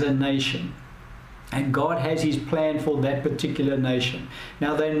Israel as a nation. And God has his plan for that particular nation.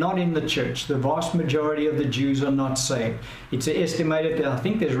 Now, they're not in the church. The vast majority of the Jews are not saved. It's estimated that I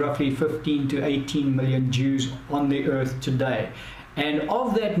think there's roughly 15 to 18 million Jews on the earth today. And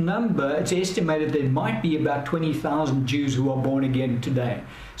of that number, it's estimated there might be about 20,000 Jews who are born again today.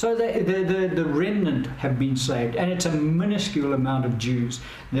 So the remnant have been saved, and it's a minuscule amount of Jews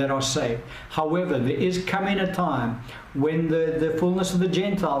that are saved. However, there is coming a time when the fullness of the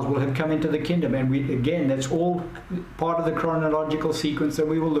Gentiles will have come into the kingdom. And again, that's all part of the chronological sequence that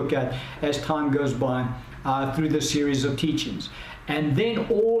we will look at as time goes by through the series of teachings. And then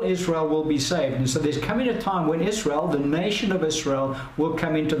all Israel will be saved. And so there's coming a time when Israel, the nation of Israel, will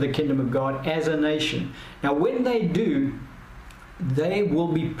come into the kingdom of God as a nation. Now, when they do, they will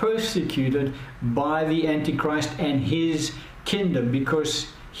be persecuted by the Antichrist and his kingdom, because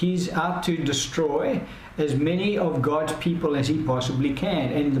he's out to destroy as many of God's people as he possibly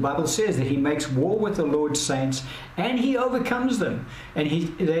can. And the Bible says that he makes war with the Lord's saints and he overcomes them. And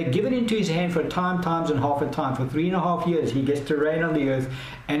they're given into his hand for a time, times, and half a time. For 3.5 years he gets to reign on the earth,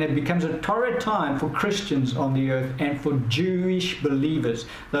 and it becomes a torrid time for Christians on the earth and for Jewish believers,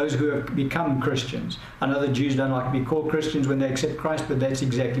 those who have become Christians. I know the Jews don't like to be called Christians when they accept Christ, but that's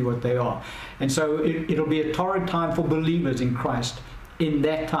exactly what they are. And so it'll be a torrid time for believers in Christ in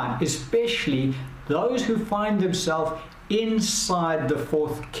that time, especially those who find themselves inside the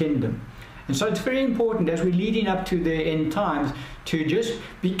fourth kingdom. And so it's very important as we're leading up to the end times to just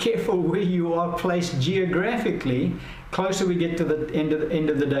be careful where you are placed geographically closer we get to the end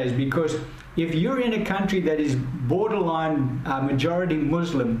of the days, because if you're in a country that is borderline majority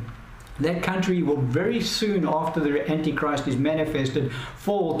Muslim, that country will very soon after the Antichrist is manifested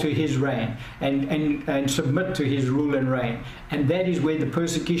fall to his reign and submit to his rule and reign. And that is where the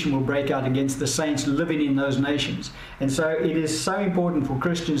persecution will break out against the saints living in those nations. And so it is so important for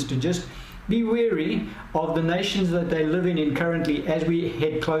Christians to just be wary of the nations that they live in currently as we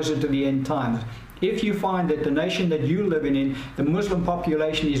head closer to the end times. If you find that the nation that you live in, the Muslim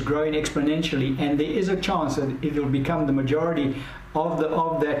population is growing exponentially, and there is a chance that it will become the majority of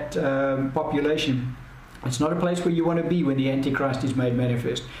that population, it's not a place where you want to be when the Antichrist is made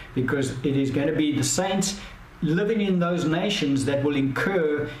manifest, because it is going to be the saints living in those nations that will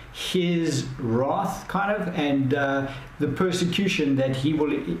incur his wrath, kind of, and the persecution that he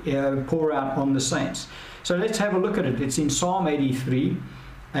will pour out on the saints. So let's have a look at it. It's in Psalm 83.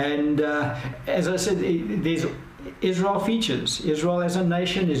 And as I said, there's Israel features. Israel as a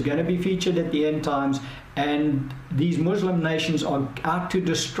nation is going to be featured at the end times, and these Muslim nations are out to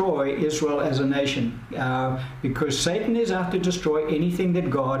destroy Israel as a nation, because Satan is out to destroy anything that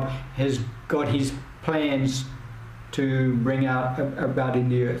God has got his plans to bring out about in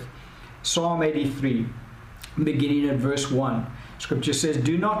the earth. Psalm 83, beginning at verse 1. Scripture says,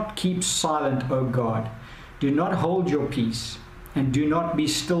 "Do not keep silent, O God. Do not hold your peace. And do not be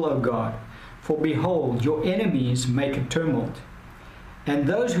still, O God, for behold, your enemies make a tumult, and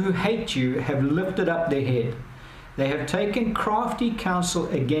those who hate you have lifted up their head. They have taken crafty counsel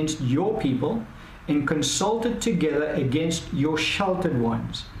against your people and consulted together against your sheltered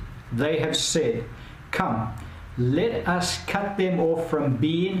ones. They have said, come, let us cut them off from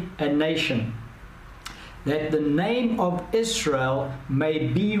being a nation, that the name of Israel may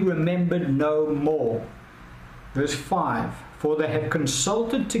be remembered no more." Verse 5, "For they have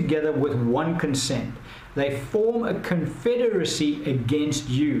consulted together with one consent. They form a confederacy against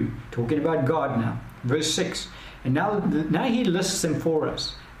you." Talking about God now. Verse 6, and now he lists them for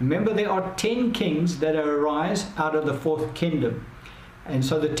us. Remember, there are 10 kings that arise out of the fourth kingdom. And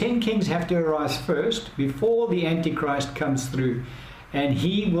so the 10 kings have to arise first before the Antichrist comes through. And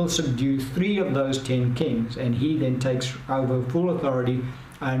he will subdue 3 of those 10 kings. And he then takes over full authority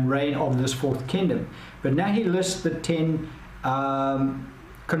and reign of this fourth kingdom. But now he lists the 10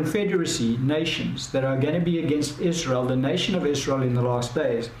 confederacy nations that are going to be against Israel, the nation of Israel in the last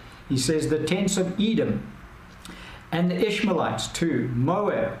days. He says the tents of Edom and the Ishmaelites too,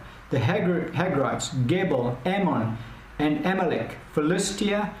 Moab, the Hagrites, Gebal, Ammon, and Amalek,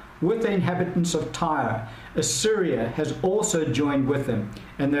 Philistia, with the inhabitants of Tyre. Assyria has also joined with them,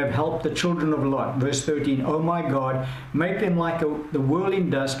 and they have helped the children of Lot. Verse 13, "O my God, make them like the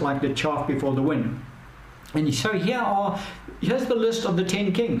whirling dust, like the chaff before the wind." And so here's the list of the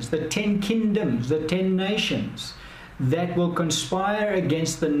 10 kings, the 10 kingdoms, the 10 nations that will conspire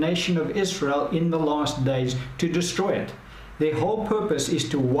against the nation of Israel in the last days to destroy it. Their whole purpose is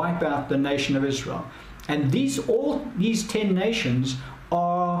to wipe out the nation of Israel. And all these 10 nations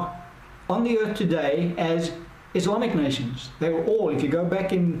are on the earth today as Islamic nations. They were all, if you go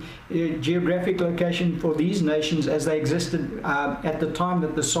back in geographic location for these nations as they existed at the time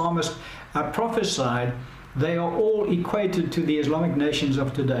that the psalmist prophesied, they are all equated to the Islamic nations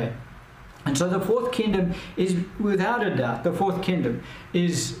of today. And so the fourth kingdom is, without a doubt, the fourth kingdom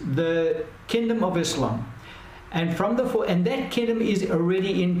is the kingdom of Islam. And that kingdom is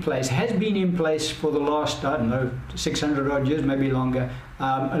already in place, has been in place for the last, 600 odd years, maybe longer,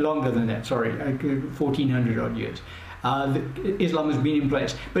 longer than that, 1400 odd years. Islam has been in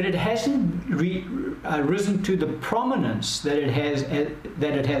place, but it hasn't risen to the prominence that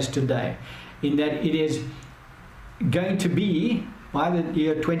it has today, in that it is going to be, by the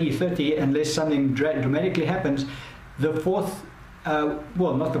year 2030, unless something dramatically happens, the fourth,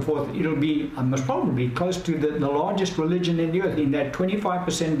 not the fourth, it'll be most probably close to the largest religion in the earth, in that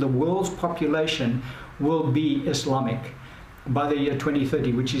 25% of the world's population will be Islamic by the year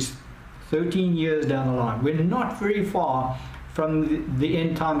 2030, which is 13 years down the line. We're not very far from the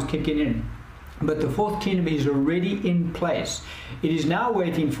end times kicking in. But the fourth kingdom is already in place. It is now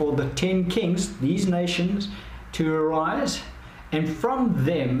waiting for the 10 kings, these nations, to arise, and from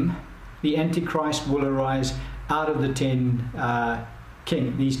them the Antichrist will arise out of the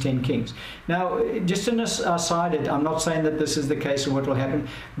these 10 kings. Now, just an aside, I'm not saying that this is the case of what will happen,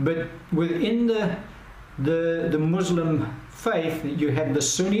 but within the Muslim faith, you have the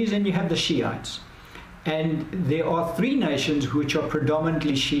Sunnis and you have the Shiites. And there are 3 nations which are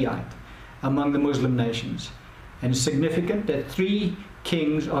predominantly Shiite among the Muslim nations. And it's significant that 3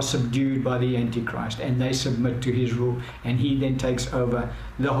 kings are subdued by the Antichrist, and they submit to his rule, and he then takes over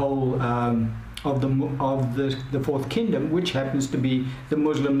the whole of the fourth kingdom, which happens to be the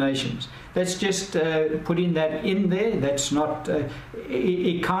Muslim nations. That's just putting that in there. That's not.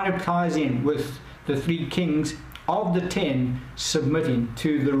 It kind of ties in with the 3 kings of the 10 submitting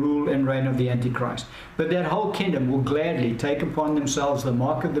to the rule and reign of the Antichrist. But that whole kingdom will gladly take upon themselves the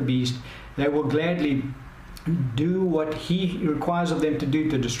mark of the beast. They will gladly do what he requires of them to do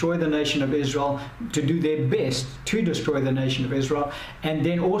to destroy the nation of Israel, to do their best to destroy the nation of Israel, and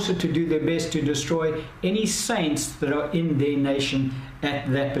then also to do their best to destroy any saints that are in their nation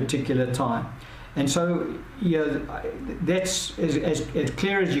at that particular time. And so, that's as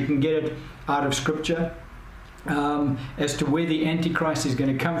clear as you can get it out of Scripture as to where the Antichrist is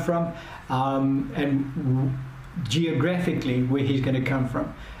going to come from, and geographically where he's going to come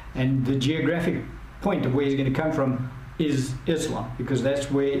from. And the geographic point of where he's going to come from is Islam, because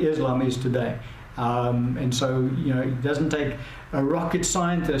that's where Islam is today. And so, it doesn't take a rocket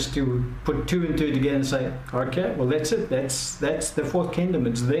scientist to put 2 and 2 together and say, okay, well, that's it. That's the fourth kingdom.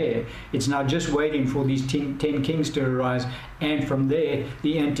 It's there. It's now just waiting for these 10 kings to arise, and from there,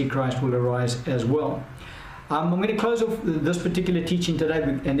 the Antichrist will arise as well. I'm going to close off this particular teaching today,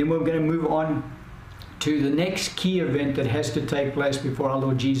 and then we're going to move on to the next key event that has to take place before our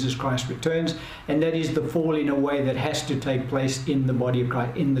Lord Jesus Christ returns, and that is the falling away that has to take place in the body of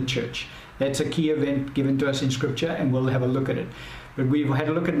Christ, in the church. That's a key event given to us in Scripture, and we'll have a look at it. But we've had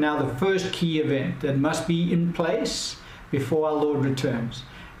a look at now the first key event that must be in place before our Lord returns.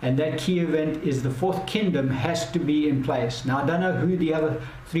 And that key event is the fourth kingdom has to be in place. Now, I don't know who the other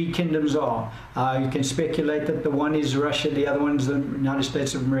 3 kingdoms are. You can speculate that the one is Russia, the other one is the United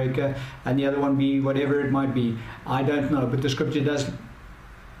States of America, and the other one be whatever it might be. I don't know, but the Scripture does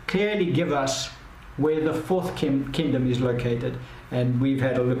clearly give us where the fourth kingdom is located, and we've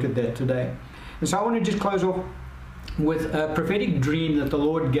had a look at that today. And so I want to just close off with a prophetic dream that the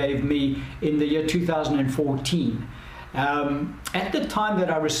Lord gave me in the year 2014. At the time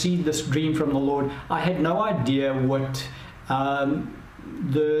that I received this dream from the Lord, I had no idea what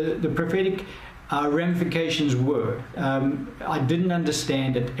the prophetic ramifications were. I didn't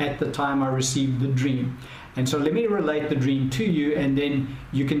understand it at the time I received the dream. And so let me relate the dream to you, and then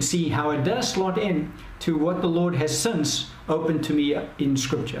you can see how it does slot in to what the Lord has since opened to me in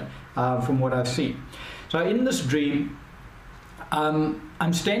Scripture from what I've seen. So in this dream,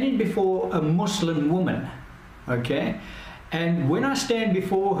 I'm standing before a Muslim woman. Okay, and when I stand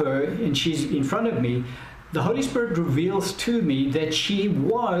before her and she's in front of me, the Holy Spirit reveals to me that she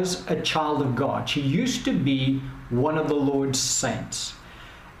was a child of God. She used to be one of the Lord's saints.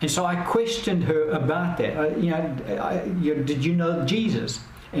 And so I questioned her about that. Did you know Jesus?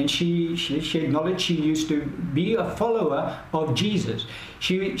 And she acknowledged she used to be a follower of Jesus.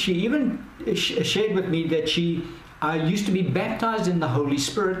 She even shared with me that she used to be baptized in the Holy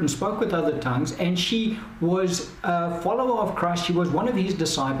Spirit and spoke with other tongues, and she was a follower of Christ. She was one of his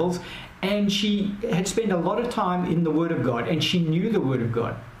disciples, and she had spent a lot of time in the Word of God, and she knew the Word of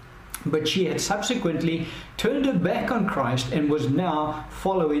God. But she had subsequently turned her back on Christ and was now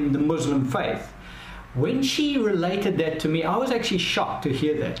following the Muslim faith. When she related that to me, I was actually shocked to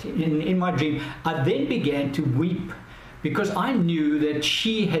hear that in my dream. I then began to weep, because I knew that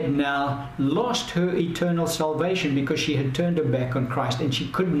she had now lost her eternal salvation because she had turned her back on Christ, and she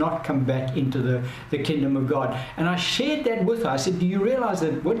could not come back into the kingdom of God. And I shared that with her. I said, do you realize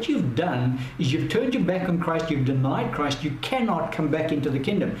that what you've done is you've turned your back on Christ, you've denied Christ, you cannot come back into the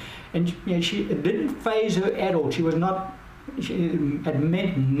kingdom. And it didn't faze her at all. It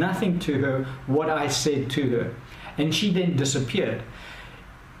meant nothing to her what I said to her. And she then disappeared.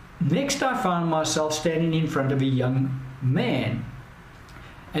 Next, I found myself standing in front of a young man,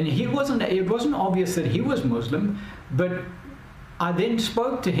 and it wasn't obvious that he was Muslim, but I then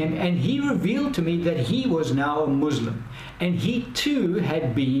spoke to him, and he revealed to me that he was now a Muslim, and he too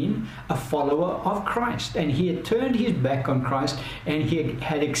had been a follower of Christ, and he had turned his back on Christ, and he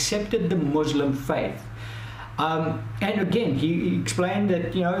had accepted the Muslim faith. And again, he explained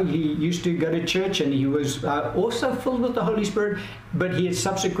that, you know, he used to go to church and he was also filled with the Holy Spirit, but he had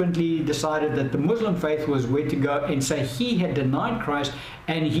subsequently decided that the Muslim faith was where to go, and so he had denied Christ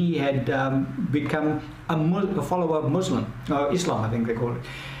and he had become a follower of Islam, I think they call it.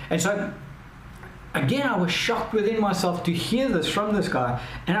 And so again, I was shocked within myself to hear this from this guy,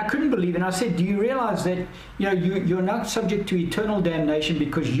 and I couldn't believe it. And I said, do you realize that, you know, you're now subject to eternal damnation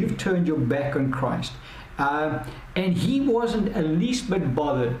because you've turned your back on Christ? And he wasn't at least bit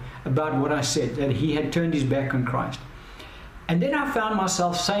bothered about what I said, that he had turned his back on Christ. And then I found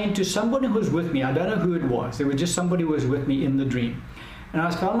myself saying to somebody who was with me, I don't know who it was, there was just somebody who was with me in the dream. And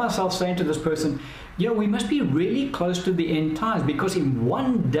I found myself saying to this person, you know, we must be really close to the end times, because in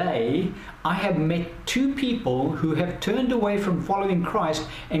one day I have met two people who have turned away from following Christ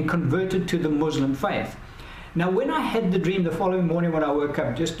and converted to the Muslim faith. Now, when I had the dream the following morning when I woke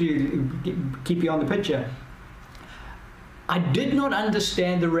up, just to keep you on the picture, I did not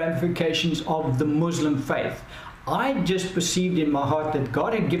understand the ramifications of the Muslim faith. I just perceived in my heart that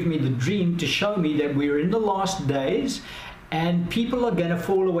God had given me the dream to show me that we're in the last days and people are going to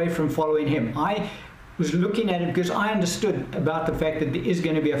fall away from following Him. I was looking at it because I understood about the fact that there is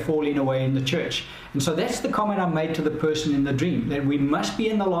going to be a falling away in the church. And so that's the comment I made to the person in the dream, that we must be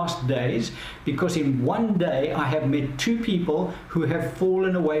in the last days, because in one day I have met two people who have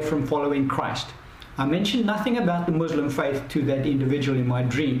fallen away from following Christ. I mentioned nothing about the Muslim faith to that individual in my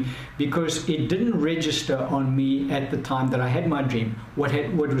dream because it didn't register on me at the time that I had my dream. What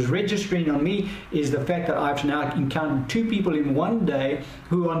was registering on me is the fact that I've now encountered two people in one day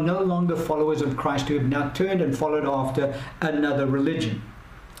who are no longer followers of Christ, who have now turned and followed after another religion.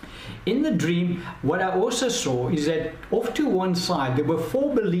 In the dream, what I also saw is that off to one side, there were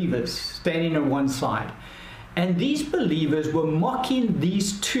four believers standing on one side. And these believers were mocking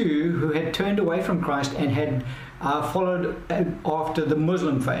these two who had turned away from Christ and had followed after the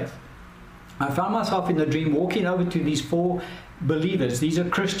Muslim faith. I found myself in the dream walking over to these four believers. These are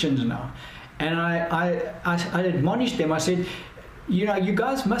Christians now. And I admonished them. I said, you know, you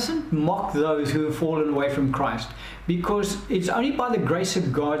guys mustn't mock those who have fallen away from Christ, because it's only by the grace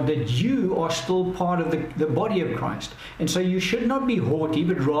of God that you are still part of the body of Christ. And so you should not be haughty,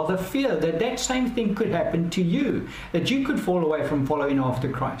 but rather fear that that same thing could happen to you, that you could fall away from following after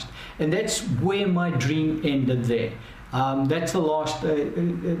Christ. And that's where my dream ended there. That's the last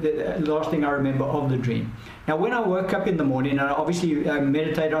thing I remember of the dream. Now, when I woke up in the morning, and I obviously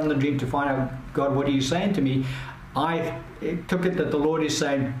meditated on the dream to find out, God, what are you saying to me? I took it that the Lord is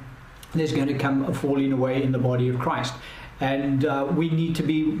saying there's going to come a falling away in the body of Christ, and we need to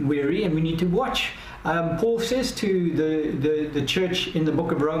be wary and we need to watch. Paul says to the church in the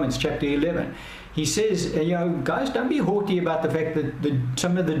book of Romans chapter 11, he says, you know, guys, don't be haughty about the fact that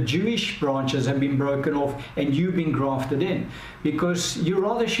some of the Jewish branches have been broken off and you've been grafted in, because you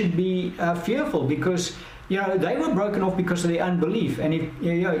rather should be fearful, because you know, they were broken off because of their unbelief. And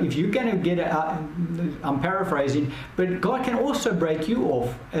if you're going to get I'm paraphrasing, but God can also break you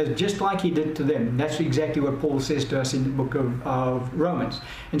off, just like He did to them. That's exactly what Paul says to us in the book of Romans.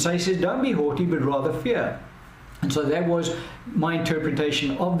 And so he says, don't be haughty, but rather fear. And so that was my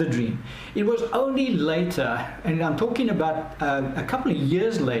interpretation of the dream. It was only later, and I'm talking about a couple of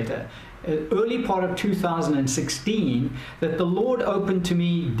years later, early part of 2016, that the Lord opened to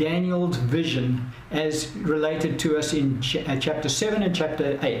me Daniel's vision as related to us in chapter 7 and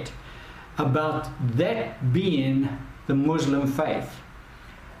chapter 8, about that being the Muslim faith.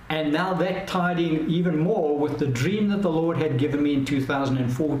 And now that tied in even more with the dream that the Lord had given me in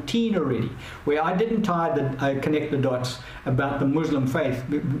 2014 already, where I didn't connect the dots about the Muslim faith.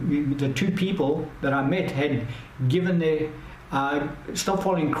 The two people that I met had given their stopped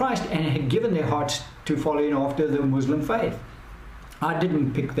following Christ and had given their hearts to following after the Muslim faith. I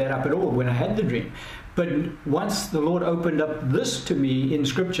didn't pick that up at all when I had the dream. But once the Lord opened up this to me in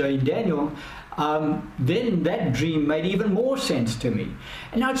Scripture, in Daniel, then that dream made even more sense to me.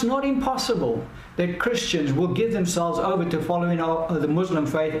 And now it's not impossible that Christians will give themselves over to following the Muslim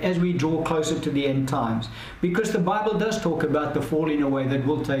faith as we draw closer to the end times, because the Bible does talk about the falling away that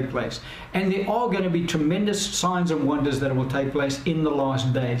will take place, and there are going to be tremendous signs and wonders that will take place in the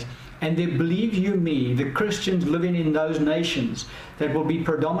last days. And there, believe you me, the Christians living in those nations that will be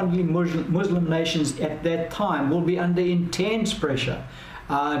predominantly Muslim nations at that time will be under intense pressure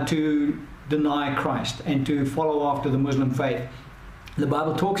to deny Christ and to follow after the Muslim faith. The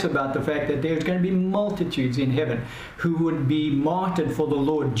Bible talks about the fact that there's going to be multitudes in heaven who would be martyred for the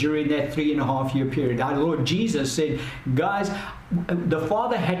Lord during that 3.5-year period. Our Lord Jesus said, guys, the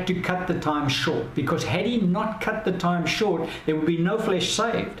Father had to cut the time short, because had he not cut the time short, there would be no flesh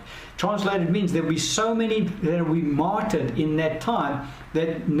saved. Translated means there will be so many that will be martyred in that time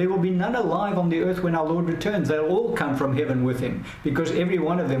that there will be none alive on the earth when our Lord returns. They'll all come from heaven with him, because every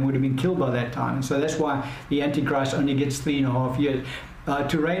one of them would have been killed by that time. And so that's why the Antichrist only gets 3.5 years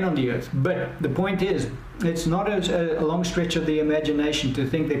to reign on the earth. But the point is, it's not a long stretch of the imagination to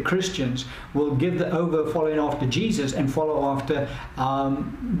think that Christians will give over following after Jesus and follow after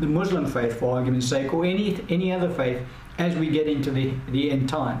the Muslim faith, for argument's sake, or any other faith as we get into the end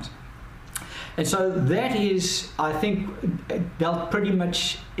times. And so that is, I think, dealt pretty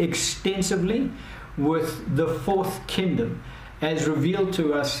much extensively with the fourth kingdom as revealed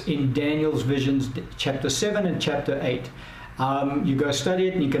to us in Daniel's visions, chapter 7 and chapter 8. You go study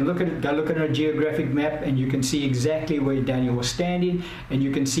it, and you can look at it, go look at a geographic map, and you can see exactly where Daniel was standing, and you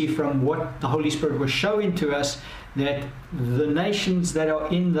can see from what the Holy Spirit was showing to us that the nations that are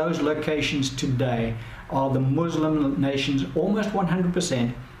in those locations today are the Muslim nations, almost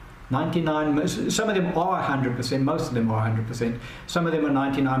 100%. 99, some of them are 100%, most of them are 100%, some of them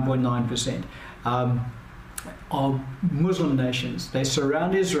are 99.9%, are Muslim nations. They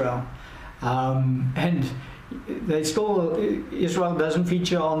surround Israel, and they still, Israel doesn't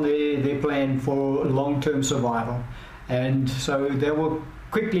feature on their plan for long-term survival, and so they will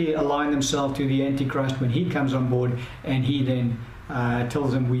quickly align themselves to the Antichrist when he comes on board, and he then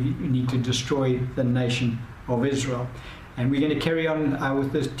tells them we need to destroy the nation of Israel. And we're going to carry on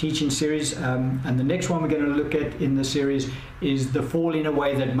with this teaching series, and the next one we're going to look at in the series is the falling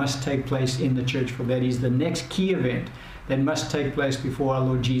away that must take place in the church, for that is the next key event that must take place before our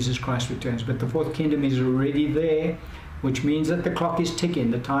Lord Jesus Christ returns. But the fourth kingdom is already there, which means that the clock is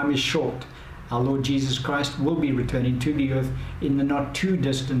ticking, the time is short. Our Lord Jesus Christ will be returning to the earth in the not too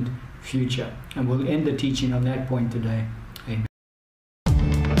distant future. And we'll end the teaching on that point today.